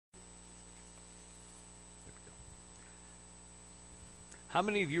How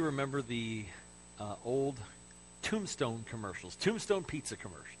many of you remember the old Tombstone commercials, Tombstone pizza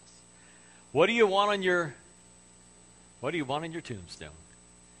commercials? What do you want on your tombstone?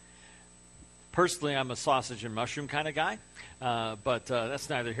 Personally, I'm a sausage and mushroom kind of guy, but that's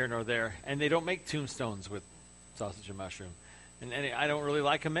neither here nor there. And they don't make tombstones with sausage and mushroom. And I don't really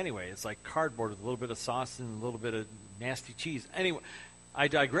like them anyway. It's like cardboard with a little bit of sauce and a little bit of nasty cheese. Anyway, I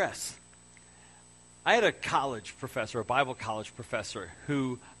digress. I had a college professor, a Bible college professor,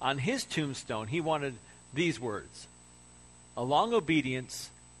 who on his tombstone, he wanted these words: along obedience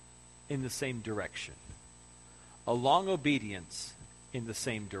in the same direction. Along obedience in the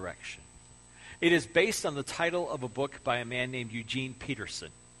same direction. It is based on the title of a book by a man named Eugene Peterson.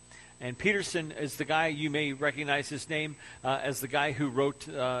 And Peterson is the guy, you may recognize his name, as the guy who wrote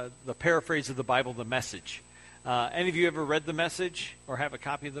the paraphrase of the Bible, The Message. Any of you ever read The Message or have a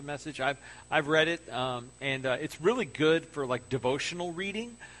copy of The Message? I've read it, and it's really good for like devotional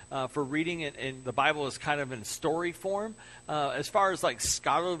reading, for reading it, and the Bible is kind of in story form. As far as like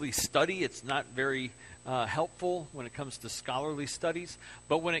scholarly study, it's not very helpful when it comes to scholarly studies,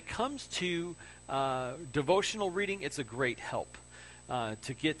 but when it comes to devotional reading, it's a great help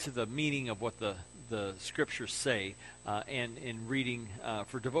to get to the meaning of what the scriptures say, and in reading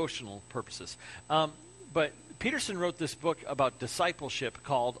for devotional purposes. But Peterson wrote this book about discipleship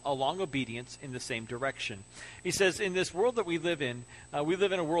called Along Obedience in the Same Direction. He says, in this world that we live in a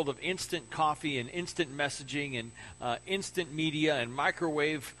world of instant coffee and instant messaging and instant media and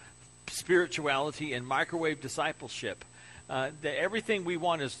microwave spirituality and microwave discipleship. Everything we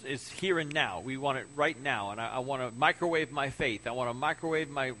want is here and now. We want it right now, and I want to microwave my faith. I want to microwave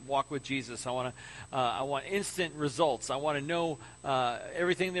my walk with Jesus. I want instant results. I want to know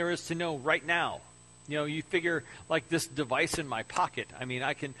everything there is to know right now. You know, you figure like this device in my pocket. I mean,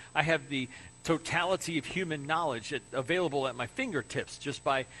 I have the totality of human knowledge available at my fingertips just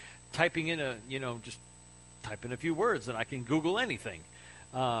by typing in just type in a few words, and I can Google anything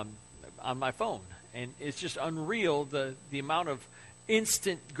on my phone. And it's just unreal the amount of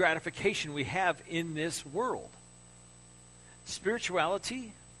instant gratification we have in this world.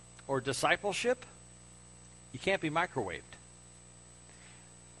 Spirituality or discipleship, you can't be microwaved.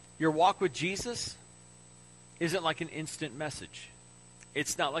 Your walk with Jesus isn't like an instant message.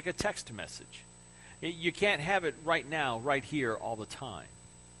 It's not like a text message. You can't have it right now, right here, all the time.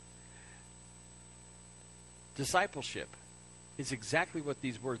 Discipleship is exactly what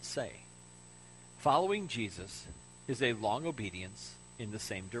these words say. Following Jesus is a long obedience in the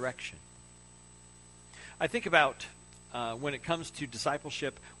same direction. I think about when it comes to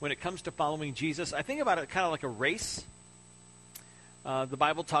discipleship, when it comes to following Jesus, I think about it kind of like a race. The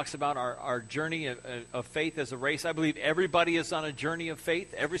Bible talks about our journey of faith as a race. I believe everybody is on a journey of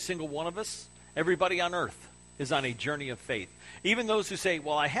faith. Every single one of us, everybody on earth is on a journey of faith. Even those who say,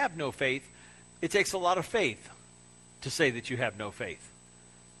 well, I have no faith, it takes a lot of faith to say that you have no faith.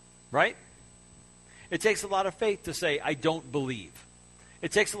 Right? It takes a lot of faith to say, I don't believe.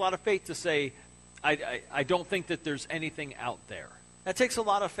 It takes a lot of faith to say, I don't think that there's anything out there. That takes a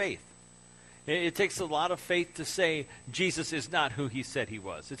lot of faith. It takes a lot of faith to say Jesus is not who he said he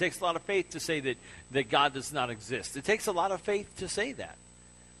was. It takes a lot of faith to say that God does not exist. It takes a lot of faith to say that.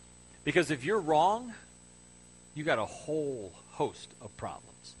 Because if you're wrong, you got a whole host of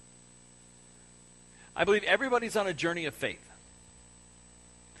problems. I believe everybody's on a journey of faith.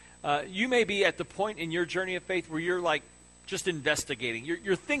 You may be at the point in your journey of faith where you're like just investigating.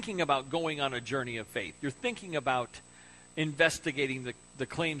 You're thinking about going on a journey of faith. You're thinking about investigating the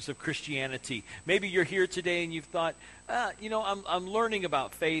claims of Christianity. Maybe you're here today and you've thought, I'm learning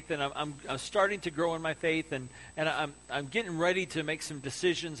about faith, and I'm starting to grow in my faith, and I'm getting ready to make some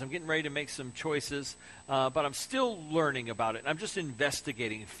decisions. I'm getting ready to make some choices, but I'm still learning about it. I'm just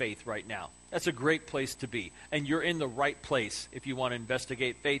investigating faith right now. That's a great place to be, and you're in the right place if you want to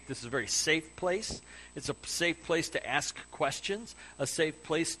investigate faith. This is a very safe place. It's a safe place to ask questions, a safe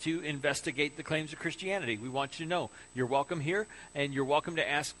place to investigate the claims of Christianity. We want you to know you're welcome here, and you're welcome to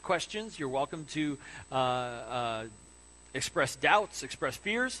ask questions. You're welcome to express doubts, express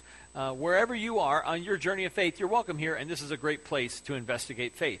fears. Wherever you are on your journey of faith, you're welcome here, and this is a great place to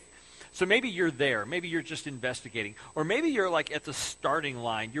investigate faith. So maybe you're there. Maybe you're just investigating. Or maybe you're like at the starting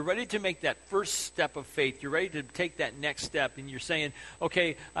line. You're ready to make that first step of faith. You're ready to take that next step, and you're saying,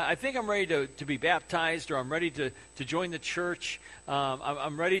 okay, I think I'm ready to be baptized, or I'm ready to join the church.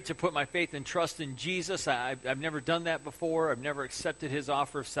 I'm ready to put my faith and trust in Jesus. I've never done that before. I've never accepted his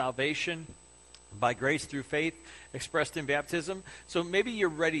offer of salvation by grace through faith expressed in baptism. So maybe you're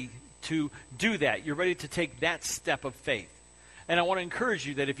ready to do that. You're ready to take that step of faith. And I want to encourage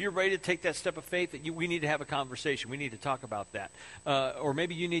you that if you're ready to take that step of faith, that we need to have a conversation. We need to talk about that. Or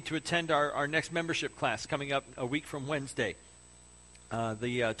maybe you need to attend our next membership class coming up a week from Wednesday,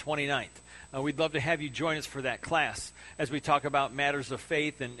 the 29th. We'd love to have you join us for that class as we talk about matters of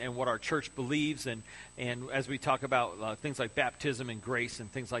faith and what our church believes, and as we talk about things like baptism and grace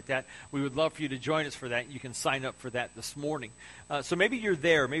and things like that. We would love for you to join us for that. You can sign up for that this morning. So maybe you're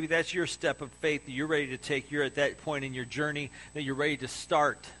there. Maybe that's your step of faith that you're ready to take. You're at that point in your journey that you're ready to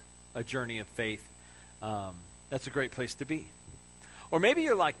start a journey of faith. That's a great place to be. Or maybe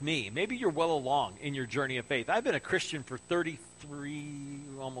you're like me. Maybe you're well along in your journey of faith. I've been a Christian for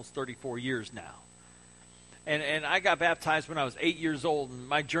almost 34 years now. And I got baptized when I was 8 years old, and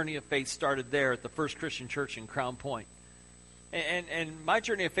my journey of faith started there at the First Christian Church in Crown Point. And my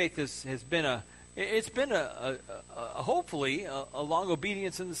journey of faith has been hopefully a long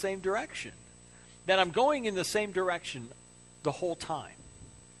obedience in the same direction. That I'm going in the same direction the whole time.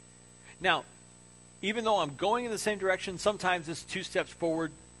 Now, even though I'm going in the same direction, sometimes it's 2 steps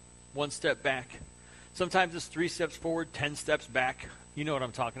forward, 1 step back. Sometimes it's 3 steps forward, 10 steps back. You know what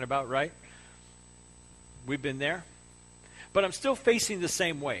I'm talking about, right? We've been there. But I'm still facing the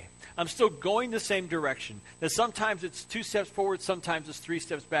same way. I'm still going the same direction. That sometimes it's 2 steps forward, sometimes it's 3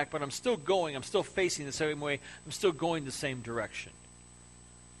 steps back, but I'm still going. I'm still facing the same way. I'm still going the same direction.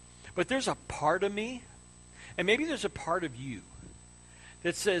 But there's a part of me, and maybe there's a part of you,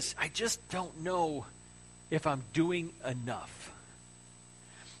 that says, I just don't know if I'm doing enough.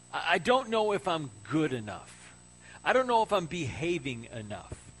 I don't know if I'm good enough. I don't know if I'm behaving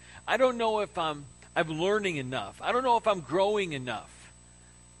enough. I don't know if I'm learning enough. I don't know if I'm growing enough.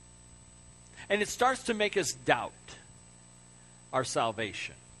 And it starts to make us doubt our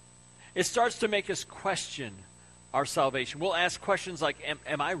salvation. It starts to make us question our salvation. We'll ask questions like,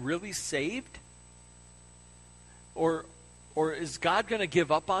 am I really saved? Or is God going to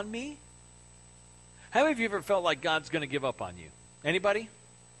give up on me? How many of you ever felt like God's going to give up on you? Anybody?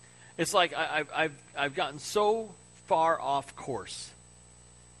 It's like I've gotten so far off course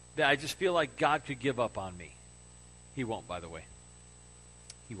that I just feel like God could give up on me. He won't, by the way.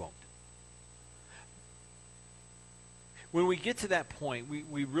 He won't. When we get to that point,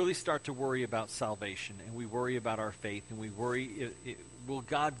 we really start to worry about salvation, and we worry about our faith, and we worry, will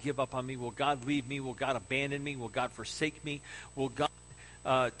God give up on me? Will God leave me? Will God abandon me? Will God forsake me? Will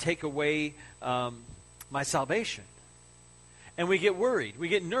God take away my salvation? And we get worried. We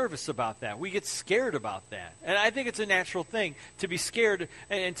get nervous about that. We get scared about that. And I think it's a natural thing to be scared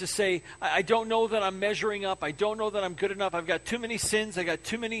and to say, I don't know that I'm measuring up. I don't know that I'm good enough. I've got too many sins. I've got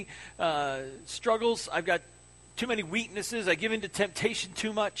too many struggles. I've got too many weaknesses. I give into temptation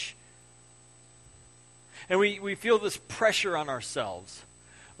too much. And we feel this pressure on ourselves.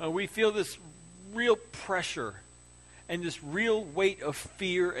 We feel this real pressure and this real weight of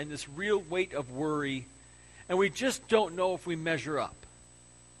fear and this real weight of worry. And we just don't know if we measure up.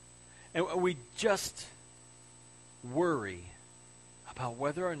 And we just worry about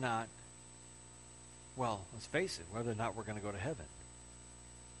whether or not, well, let's face it, whether or not we're going to go to heaven.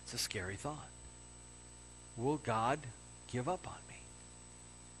 It's a scary thought. Will God give up on me?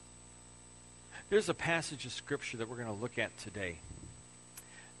 There's a passage of Scripture that we're going to look at today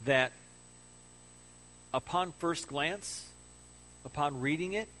that upon first glance, upon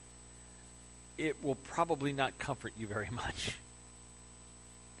reading it, it will probably not comfort you very much.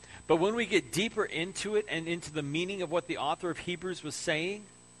 But when we get deeper into it and into the meaning of what the author of Hebrews was saying,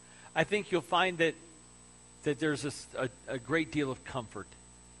 I think you'll find that there's a great deal of comfort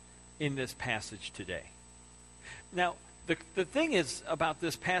in this passage today. Now, the thing is about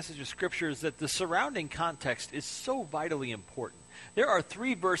this passage of Scripture is that the surrounding context is so vitally important. There are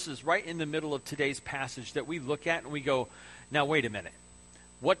 3 verses right in the middle of today's passage that we look at and we go, now wait a minute,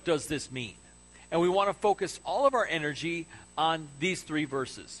 what does this mean? And we want to focus all of our energy on these 3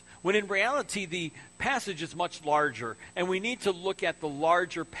 verses. When in reality, the passage is much larger, and we need to look at the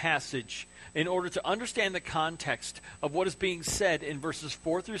larger passage in order to understand the context of what is being said in verses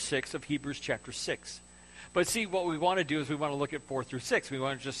 4 through 6 of Hebrews chapter 6. But see, what we want to do is we want to look at 4 through 6. We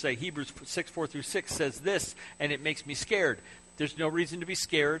want to just say Hebrews 6, 4 through 6 says this, and it makes me scared. There's no reason to be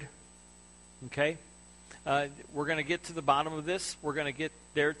scared. Okay? We're going to get to the bottom of this. We're going to get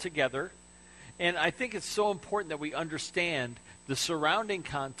there together. And I think it's so important that we understand the surrounding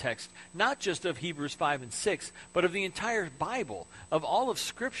context, not just of Hebrews 5 and 6, but of the entire Bible, of all of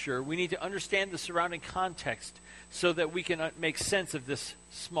Scripture. We need to understand the surrounding context so that we can make sense of this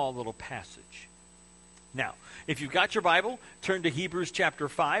small little passage. Now, if you've got your Bible, turn to Hebrews chapter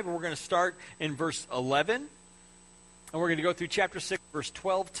 5, and we're going to start in verse 11, and we're going to go through chapter 6, verse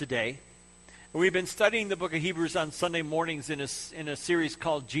 12 today. We've been studying the book of Hebrews on Sunday mornings in a series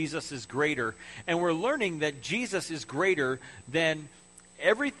called Jesus is Greater. And we're learning that Jesus is greater than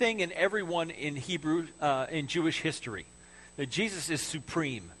everything and everyone in in Jewish history. That Jesus is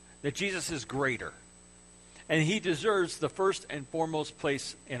supreme. That Jesus is greater. And he deserves the first and foremost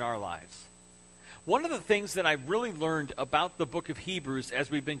place in our lives. One of the things that I've really learned about the book of Hebrews as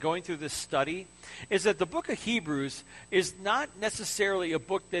we've been going through this study is that the book of Hebrews is not necessarily a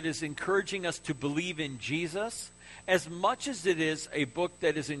book that is encouraging us to believe in Jesus as much as it is a book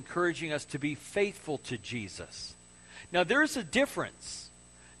that is encouraging us to be faithful to Jesus. Now, there is a difference.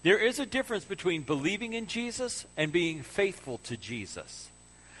 There is a difference between believing in Jesus and being faithful to Jesus.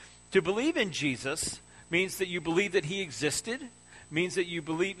 To believe in Jesus means that you believe that he existed. Means that you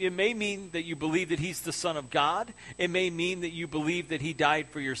believe, it may mean that you believe that he's the Son of God. It may mean that you believe that he died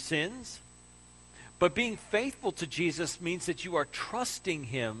for your sins. But being faithful to Jesus means that you are trusting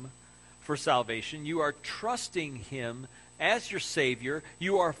him for salvation. You are trusting him as your Savior.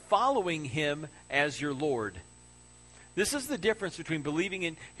 You are following him as your Lord. This is the difference between believing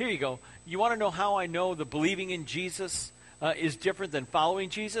in, here you go. You want to know how I know the believing in Jesus is different than following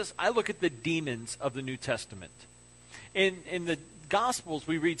Jesus? I look at the demons of the New Testament. In the Gospels,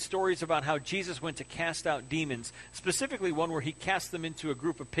 we read stories about how Jesus went to cast out demons, specifically one where he cast them into a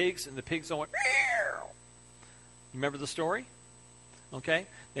group of pigs, and the pigs all went, meow. You remember the story? Okay?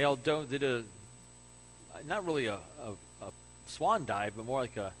 They all did not really a swan dive, but more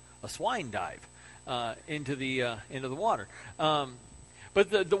like a swine dive into the water.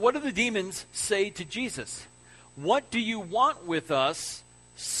 But what do the demons say to Jesus? What do you want with us,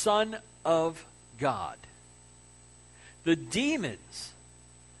 Son of God? The demons,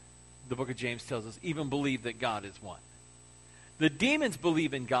 the book of James tells us, even believe that God is one. The demons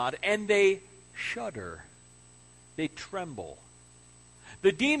believe in God, and they shudder. They tremble.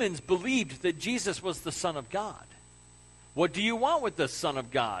 The demons believed that Jesus was the Son of God. What do you want with the Son of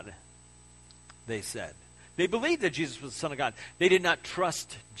God? They said. They believed that Jesus was the Son of God. They did not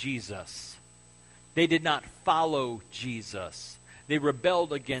trust Jesus. They did not follow Jesus. They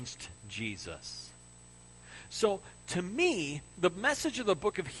rebelled against Jesus. So, to me, the message of the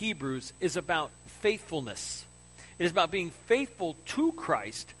book of Hebrews is about faithfulness. It is about being faithful to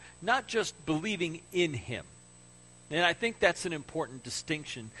Christ, not just believing in him. And I think that's an important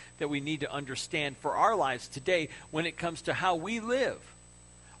distinction that we need to understand for our lives today when it comes to how we live.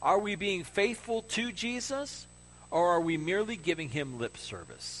 Are we being faithful to Jesus, or are we merely giving him lip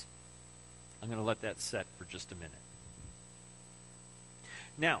service? I'm going to let that set for just a minute.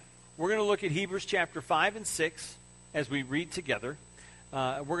 Now, we're going to look at Hebrews chapter 5 and 6 as we read together.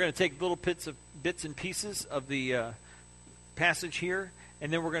 We're going to take little bits and pieces of the passage here,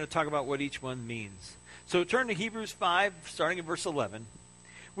 and then we're going to talk about what each one means. So turn to Hebrews 5, starting in verse 11.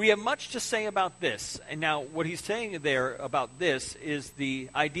 We have much to say about this. And now what he's saying there about this is the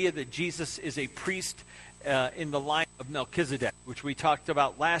idea that Jesus is a priest in the line of Melchizedek, which we talked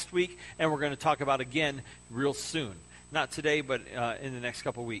about last week, and we're going to talk about again real soon. Not today, but in the next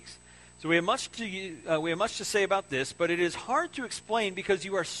couple weeks. So we have much to say about this, but it is hard to explain because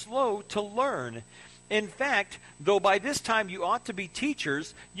you are slow to learn. In fact, though by this time you ought to be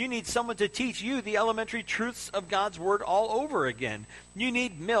teachers, you need someone to teach you the elementary truths of God's Word all over again. You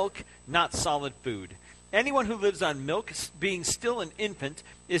need milk, not solid food. Anyone who lives on milk, being still an infant,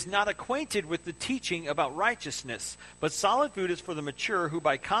 is not acquainted with the teaching about righteousness. But solid food is for the mature, who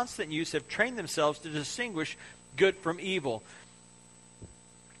by constant use have trained themselves to distinguish good from evil.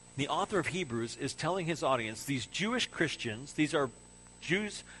 The author of Hebrews is telling his audience, these Jewish Christians, these are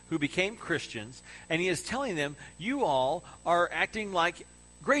Jews who became Christians, and he is telling them, you all are acting like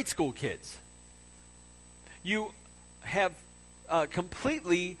grade school kids. You have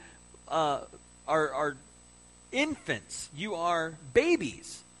completely are infants. You are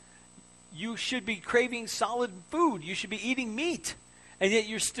babies. You should be craving solid food. You should be eating meat. And yet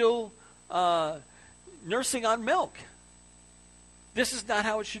you're still nursing on milk. This is not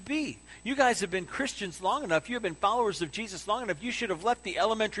how it should be. You guys have been Christians long enough. You have been followers of Jesus long enough. You should have left the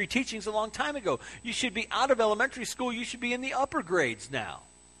elementary teachings a long time ago. You should be out of elementary school. You should be in the upper grades now.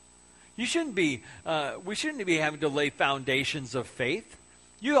 You shouldn't be, we shouldn't be having to lay foundations of faith.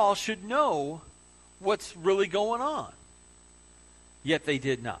 You all should know what's really going on. Yet they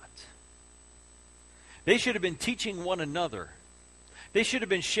did not. They should have been teaching one another. They should have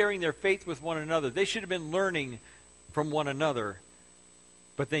been sharing their faith with one another. They should have been learning from one another.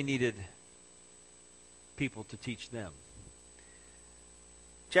 But they needed people to teach them.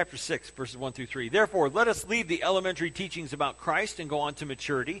 Chapter 6, verses 1 through 3. Therefore, let us leave the elementary teachings about Christ and go on to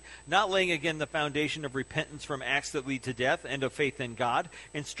maturity, not laying again the foundation of repentance from acts that lead to death and of faith in God,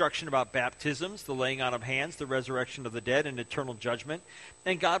 instruction about baptisms, the laying on of hands, the resurrection of the dead, and eternal judgment.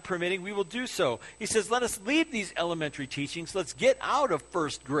 And God permitting, we will do so. He says, let us leave these elementary teachings. Let's get out of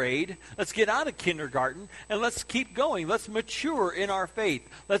first grade. Let's get out of kindergarten, and let's keep going. Let's mature in our faith.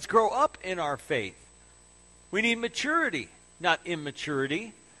 Let's grow up in our faith. We need maturity, not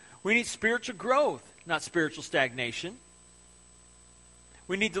immaturity. We need spiritual growth, not spiritual stagnation.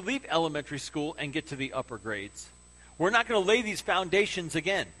 We need to leave elementary school and get to the upper grades. We're not going to lay these foundations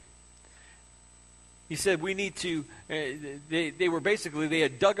again. He said we need to, they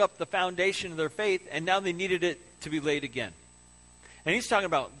had dug up the foundation of their faith, and now they needed it to be laid again. And he's talking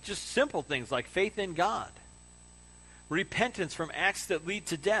about just simple things like faith in God, repentance from acts that lead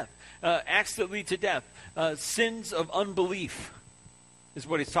to death, sins of unbelief. Is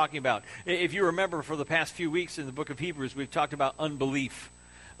what he's talking about. If you remember, for the past few weeks in the book of Hebrews, we've talked about unbelief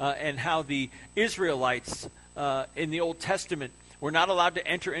and how the Israelites in the Old Testament were not allowed to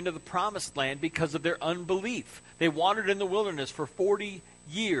enter into the promised land because of their unbelief. They wandered in the wilderness for 40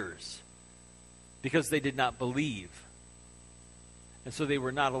 years because they did not believe. And so they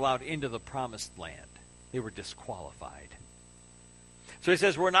were not allowed into the promised land. They were disqualified. So he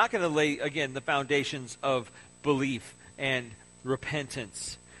says we're not going to lay, again, the foundations of belief and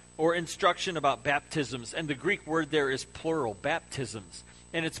repentance, or instruction about baptisms. And the Greek word there is plural, baptisms.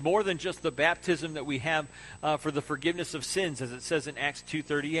 And it's more than just the baptism that we have for the forgiveness of sins, as it says in Acts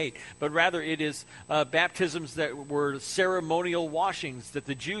 2:38. But rather it is baptisms that were ceremonial washings that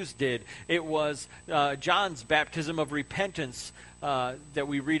the Jews did. It was John's baptism of repentance that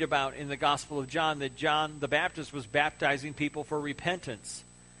we read about in the Gospel of John, that John the Baptist was baptizing people for repentance.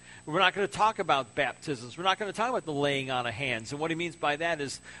 We're not going to talk about baptisms. We're not going to talk about the laying on of hands. And what he means by that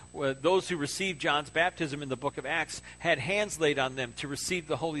is those who received John's baptism in the book of Acts had hands laid on them to receive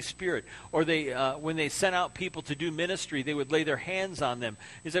the Holy Spirit. Or they, when they sent out people to do ministry, they would lay their hands on them.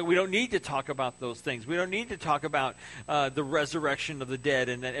 He said, we don't need to talk about those things. We don't need to talk about the resurrection of the dead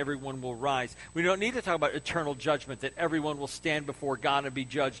and that everyone will rise. We don't need to talk about eternal judgment, that everyone will stand before God and be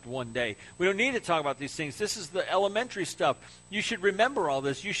judged one day. We don't need to talk about these things. This is the elementary stuff. You should remember all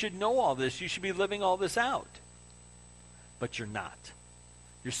this. You should know all this. You should be living all this out. But you're not.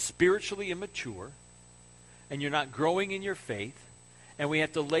 You're spiritually immature, and you're not growing in your faith, and we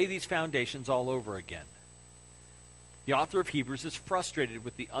have to lay these foundations all over again. The author of Hebrews is frustrated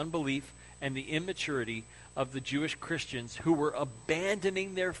with the unbelief and the immaturity of the Jewish Christians who were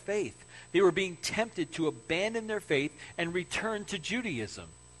abandoning their faith. They were being tempted to abandon their faith and return to Judaism.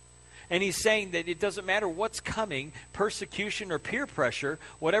 And he's saying that it doesn't matter what's coming, persecution or peer pressure,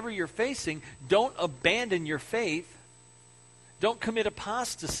 whatever you're facing, don't abandon your faith. Don't commit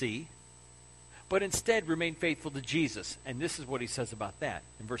apostasy, but instead remain faithful to Jesus. And this is what he says about that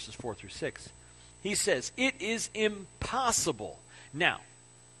in verses 4 through 6. He says, it is impossible. Now,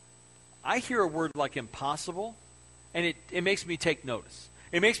 I hear a word like impossible, and it makes me take notice.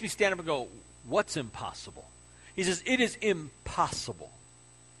 It makes me stand up and go, what's impossible? He says, it is impossible.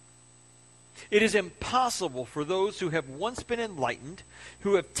 It is impossible for those who have once been enlightened,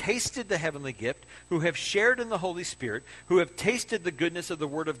 who have tasted the heavenly gift, who have shared in the Holy Spirit, who have tasted the goodness of the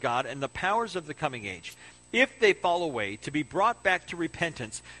Word of God and the powers of the coming age, if they fall away, to be brought back to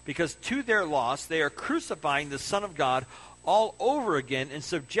repentance, because to their loss they are crucifying the Son of God all over again and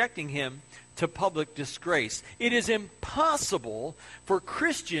subjecting him to public disgrace. It is impossible for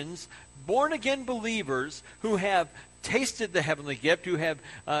Christians, born-again believers, who have tasted the heavenly gift, who have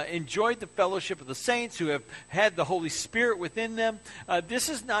enjoyed the fellowship of the saints, who have had the Holy Spirit within them. This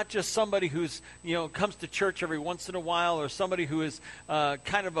is not just somebody who's, comes to church every once in a while, or somebody who is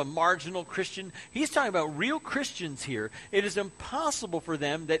kind of a marginal Christian. He's talking about real Christians here. It is impossible for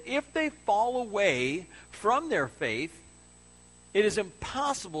them that if they fall away from their faith, it is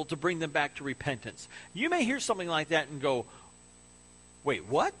impossible to bring them back to repentance. You may hear something like that and go, wait,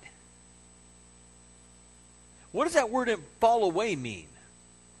 what? What does that word fall away mean?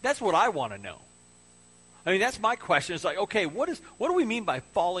 That's what I want to know. I mean, that's my question. It's like, okay, what do we mean by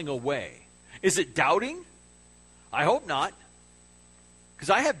falling away? Is it doubting? I hope not. Because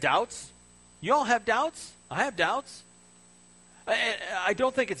I have doubts. You all have doubts? I have doubts. I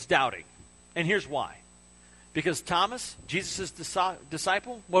don't think it's doubting. And here's why. Because Thomas, Jesus'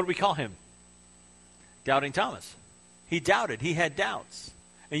 disciple, what do we call him? Doubting Thomas. He doubted. He had doubts.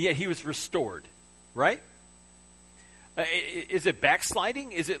 And yet he was restored. Right? Is it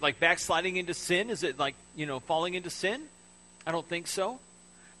backsliding? Is it like backsliding into sin? Is it like, falling into sin? I don't think so.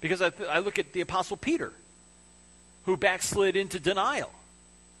 Because I look at the Apostle Peter, who backslid into denial.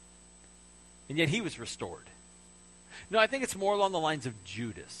 and yet he was restored. No, I think it's more along the lines of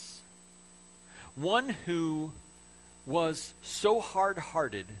Judas. One who was so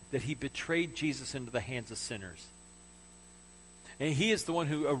hard-hearted that he betrayed Jesus into the hands of sinners. And he is the one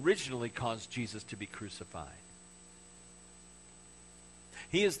who originally caused Jesus to be crucified.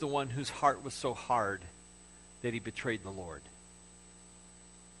 He is the one whose heart was so hard that he betrayed the Lord.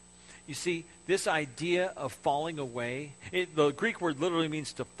 You see, this idea of falling away, the Greek word literally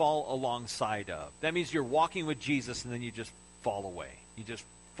means to fall alongside of. That means you're walking with Jesus and then you just fall away. You just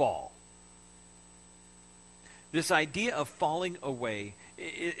fall. This idea of falling away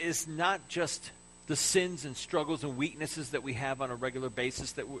is not just the sins and struggles and weaknesses that we have on a regular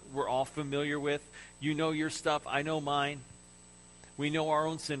basis that we're all familiar with. You know your stuff, I know mine. We know our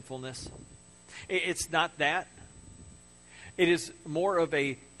own sinfulness. It's not that. It is more of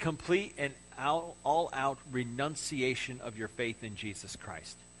a complete and all-out renunciation of your faith in Jesus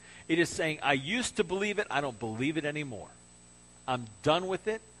Christ. It is saying, I used to believe it, I don't believe it anymore. I'm done with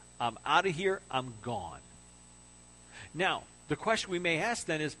it, I'm out of here, I'm gone. Now, the question we may ask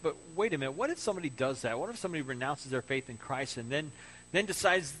then is, but wait a minute, what if somebody does that? What if somebody renounces their faith in Christ and then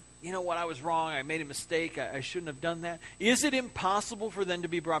decides, you know what, I was wrong, I made a mistake, I shouldn't have done that? Is it impossible for them to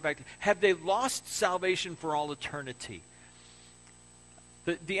be brought back? Have they lost salvation for all eternity?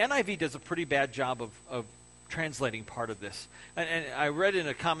 The NIV does a pretty bad job of translating part of this. And I read in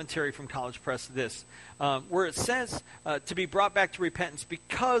a commentary from College Press this, where it says to be brought back to repentance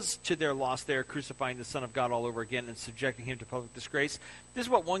because to their loss they are crucifying the Son of God all over again and subjecting him to public disgrace. This is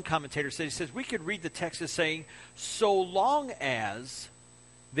what one commentator said. He says, we could read the text as saying, so long as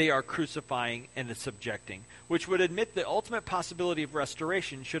they are crucifying and subjecting, which would admit the ultimate possibility of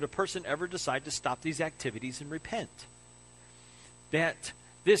restoration should a person ever decide to stop these activities and repent. That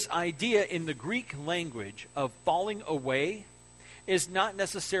this idea in the Greek language of falling away is not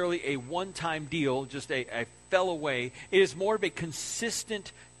necessarily a one-time deal, just I fell away. It is more of a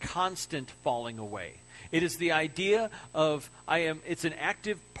consistent, constant falling away. It is the idea of it's an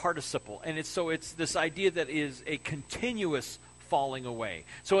active participle, and it's this idea that is a continuous falling away.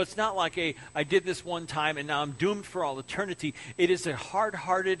 So it's not like I did this one time and now I'm doomed for all eternity. It is a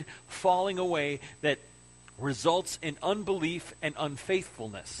hard-hearted falling away that results in unbelief and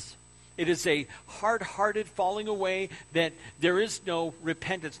unfaithfulness. It is a hard-hearted falling away that there is no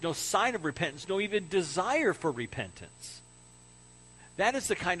repentance, no sign of repentance, no even desire for repentance. That is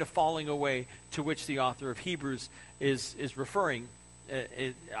the kind of falling away to which the author of Hebrews is referring.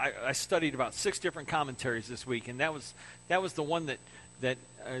 I studied about 6 different commentaries this week, and that was the one that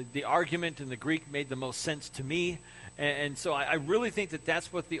the argument in the Greek made the most sense to me. And so I really think that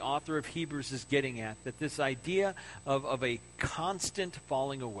that's what the author of Hebrews is getting at, that this idea of a constant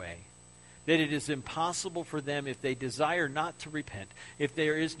falling away, that it is impossible for them if they desire not to repent, if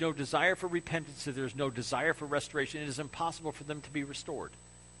there is no desire for repentance, if there's no desire for restoration, it is impossible for them to be restored.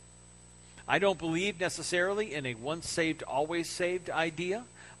 I don't believe necessarily in a once saved, always saved idea.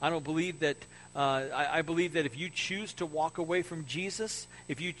 I don't believe that, I believe that if you choose to walk away from Jesus,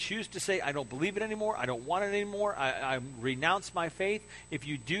 if you choose to say, I don't believe it anymore, I don't want it anymore, I renounce my faith, if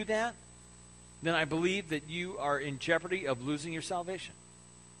you do that, then I believe that you are in jeopardy of losing your salvation.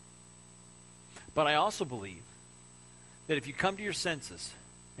 But I also believe that if you come to your senses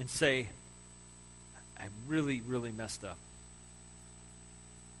and say, I really, really messed up,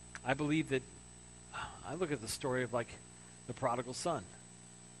 I believe that, I look at the story of like the prodigal son.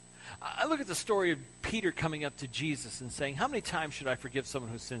 I look at the story of Peter coming up to Jesus and saying, how many times should I forgive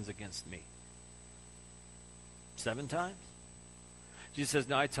someone who sins against me? 7 times? Jesus says,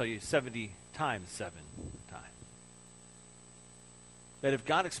 no, I tell you, 70 times 7 times. That if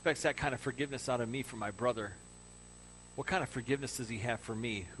God expects that kind of forgiveness out of me for my brother, what kind of forgiveness does he have for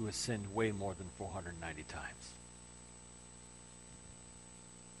me who has sinned way more than 490 times?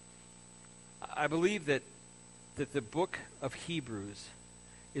 I believe that the book of Hebrews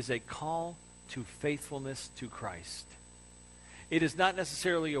is a call to faithfulness to Christ. It is not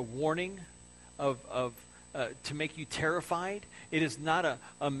necessarily a warning to make you terrified. It is not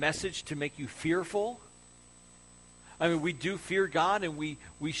a message to make you fearful. I mean, we do fear God, and we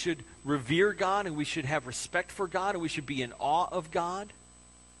should revere God, and we should have respect for God, and we should be in awe of God.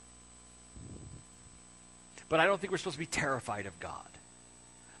 But I don't think we're supposed to be terrified of God.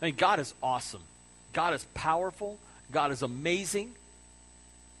 I mean, God is awesome. God is powerful. God is amazing.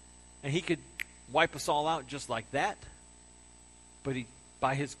 And he could wipe us all out just like that. But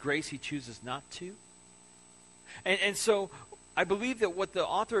by his grace, he chooses not to. And so I believe that what the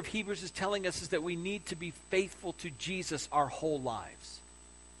author of Hebrews is telling us is that we need to be faithful to Jesus our whole lives.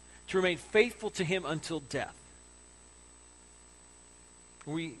 To remain faithful to him until death.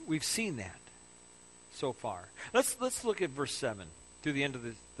 We've seen that. so far. Let's look at verse 7 through the end of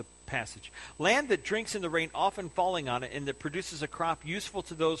the passage. Land that drinks in the rain, often falling on it, and that produces a crop useful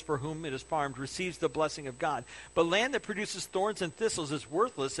to those for whom it is farmed, receives the blessing of God. But land that produces thorns and thistles is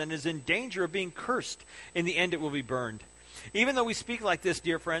worthless and is in danger of being cursed. In the end it will be burned. Even though we speak like this,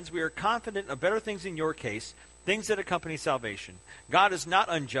 dear friends, we are confident of better things in your case, things that accompany salvation. God is not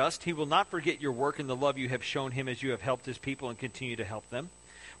unjust. He will not forget your work and the love you have shown him as you have helped his people and continue to help them.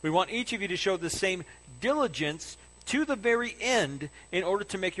 We want each of you to show the same diligence to the very end in order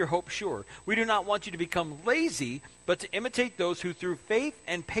to make your hope sure. We do not want you to become lazy, but to imitate those who through faith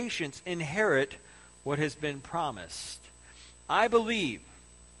and patience inherit what has been promised. I believe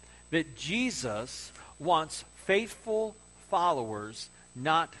that Jesus wants faithful followers,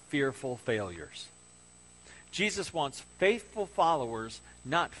 not fearful failures. Jesus wants faithful followers,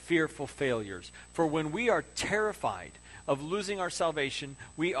 not fearful failures. For when we are terrified of losing our salvation,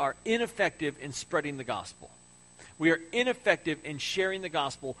 we are ineffective in spreading the gospel. We are ineffective in sharing the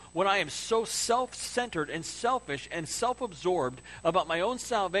gospel when I am so self-centered and selfish and self-absorbed about my own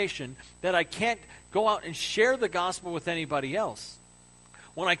salvation that I can't go out and share the gospel with anybody else.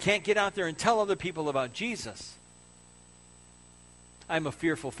 When I can't get out there and tell other people about Jesus, I'm a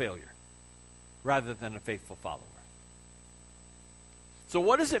fearful failure rather than a faithful follower. So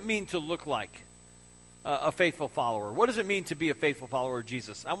what does it mean to look like a faithful follower? What does it mean to be a faithful follower of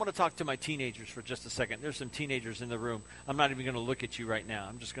Jesus? I want to talk to my teenagers for just a second. There's some teenagers in the room. I'm not even going to look at you right now.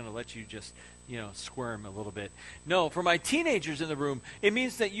 I'm just going to let you just, squirm a little bit. No, for my teenagers in the room, it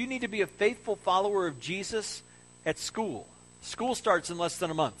means that you need to be a faithful follower of Jesus at school. School starts in less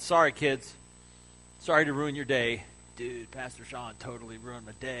than a month. Sorry, kids. Sorry to ruin your day. Dude, Pastor Sean totally ruined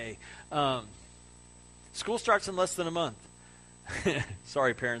my day. School starts in less than a month.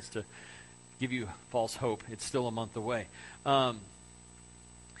 Sorry, parents, to give you false hope. It's still a month away. But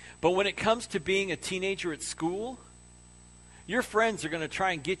when it comes to being a teenager at school, your friends are going to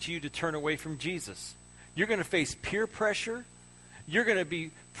try and get you to turn away from Jesus. You're going to face peer pressure. You're going to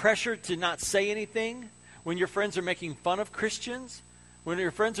be pressured to not say anything. When your friends are making fun of Christians, when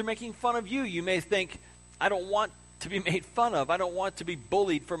your friends are making fun of you, you may think, I don't want to be made fun of. I don't want to be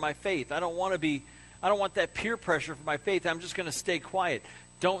bullied for my faith. I don't want that peer pressure for my faith. I'm just going to stay quiet.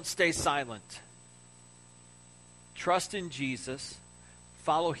 Don't stay silent. Trust in Jesus.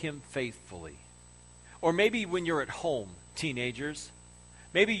 Follow him faithfully. Or maybe when you're at home, teenagers,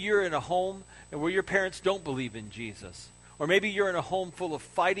 maybe you're in a home where your parents don't believe in Jesus. Or maybe you're in a home full of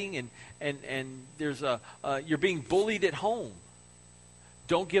fighting and there's you're being bullied at home.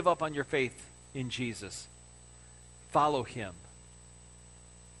 Don't give up on your faith in Jesus. Follow him.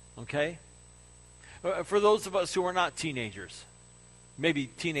 Okay? For those of us who are not teenagers, maybe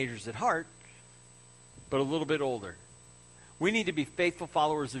teenagers at heart, but a little bit older, we need to be faithful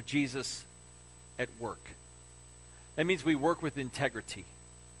followers of Jesus at work. That means we work with integrity.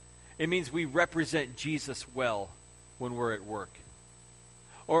 It means we represent Jesus well when we're at work.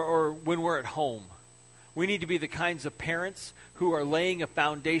 Or when we're at home. We need to be the kinds of parents who are laying a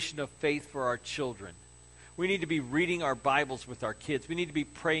foundation of faith for our children. We need to be reading our Bibles with our kids. We need to be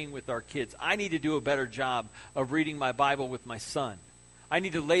praying with our kids. I need to do a better job of reading my Bible with my son. I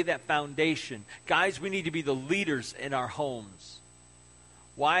need to lay that foundation. Guys, we need to be the leaders in our homes.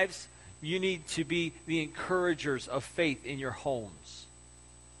 Wives, you need to be the encouragers of faith in your homes.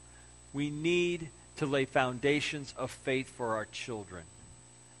 We need to lay foundations of faith for our children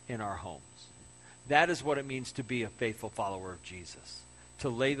in our homes. That is what it means to be a faithful follower of Jesus, to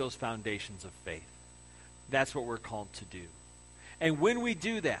lay those foundations of faith. That's what we're called to do. And when we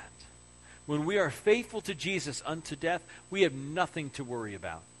do that, when we are faithful to Jesus unto death, we have nothing to worry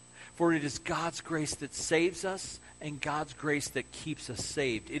about. For it is God's grace that saves us and God's grace that keeps us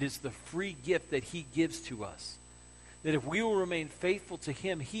saved. It is the free gift that he gives to us. That if we will remain faithful to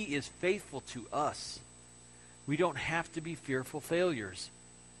him, he is faithful to us. We don't have to be fearful failures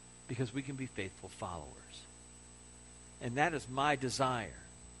because we can be faithful followers. And that is my desire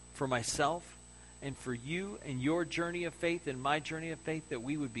for myself and for you and your journey of faith and my journey of faith, that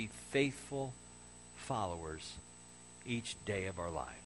we would be faithful followers each day of our lives.